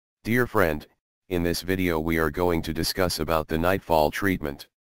Dear friend, in this video we are going to discuss about the Nightfall treatment.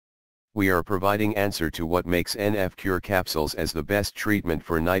 We are providing answer to what makes NF Cure capsules as the best treatment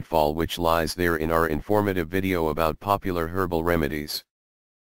for Nightfall, which lies there in our informative video about popular herbal remedies.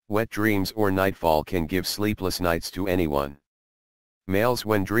 Wet dreams or Nightfall can give sleepless nights to anyone. Males,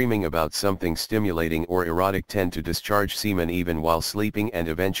 when dreaming about something stimulating or erotic, tend to discharge semen even while sleeping and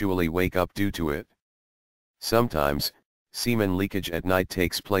eventually wake up due to it. Sometimes, semen leakage at night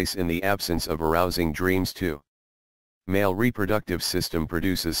takes place in the absence of arousing dreams too. Male reproductive system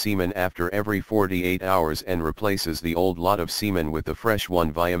produces semen after every 48 hours and replaces the old lot of semen with the fresh one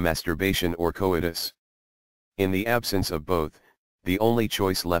via masturbation or coitus. In the absence of both, the only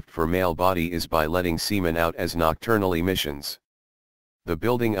choice left for male body is by letting semen out as nocturnal emissions. The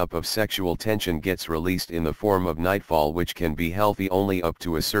building up of sexual tension gets released in the form of Nightfall, which can be healthy only up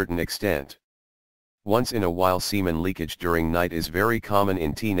to a certain extent. Once in a while semen leakage during night is very common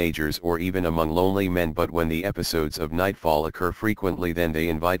in teenagers or even among lonely men, but when the episodes of Nightfall occur frequently, then they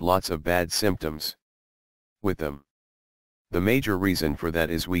invite lots of bad symptoms with them. The major reason for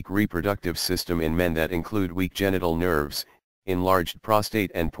that is weak reproductive system in men that include weak genital nerves, enlarged prostate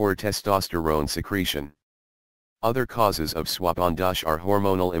and poor testosterone secretion. Other causes of swapandosh are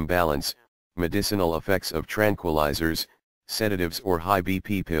hormonal imbalance, medicinal effects of tranquilizers, sedatives or high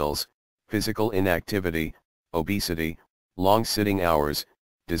BP pills, physical inactivity, obesity, long sitting hours,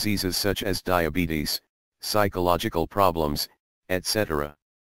 diseases such as diabetes, psychological problems, etc.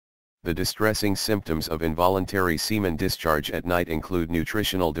 The distressing symptoms of involuntary semen discharge at night include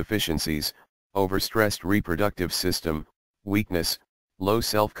nutritional deficiencies, overstressed reproductive system, weakness, low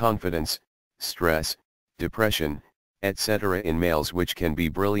self-confidence, stress, depression, etc. in males, which can be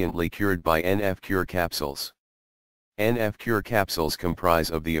brilliantly cured by NF Cure capsules. NF Cure capsules comprise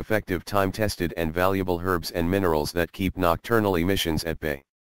of the effective time-tested and valuable herbs and minerals that keep nocturnal emissions at bay.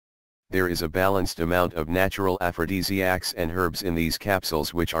 There is a balanced amount of natural aphrodisiacs and herbs in these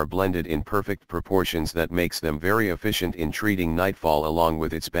capsules, which are blended in perfect proportions that makes them very efficient in treating Nightfall along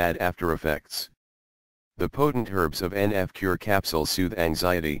with its bad after effects. The potent herbs of NF Cure capsules soothe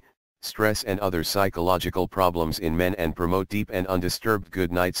anxiety, stress and other psychological problems in men and promote deep and undisturbed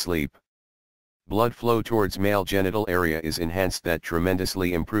good night sleep. Blood flow towards male genital area is enhanced, that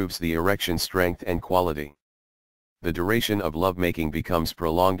tremendously improves the erection strength and quality. The duration of lovemaking becomes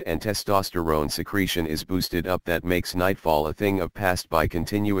prolonged and testosterone secretion is boosted up, that makes Nightfall a thing of past by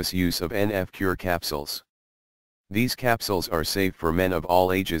continuous use of NF Cure capsules. These capsules are safe for men of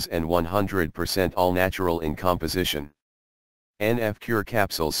all ages and 100% all natural in composition. NF Cure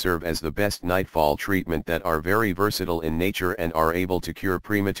capsules serve as the best Nightfall treatment that are very versatile in nature and are able to cure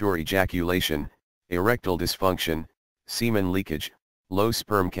premature ejaculation, erectile dysfunction, semen leakage, low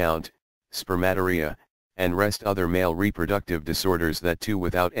sperm count, spermatorrhea, and rest other male reproductive disorders, that too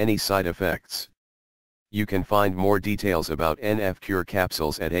without any side effects. You can find more details about NF Cure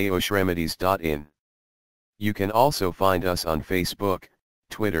capsules at aoshremedies.in. You can also find us on Facebook,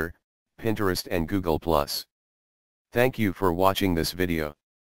 Twitter, Pinterest and Google+. Thank you for watching this video.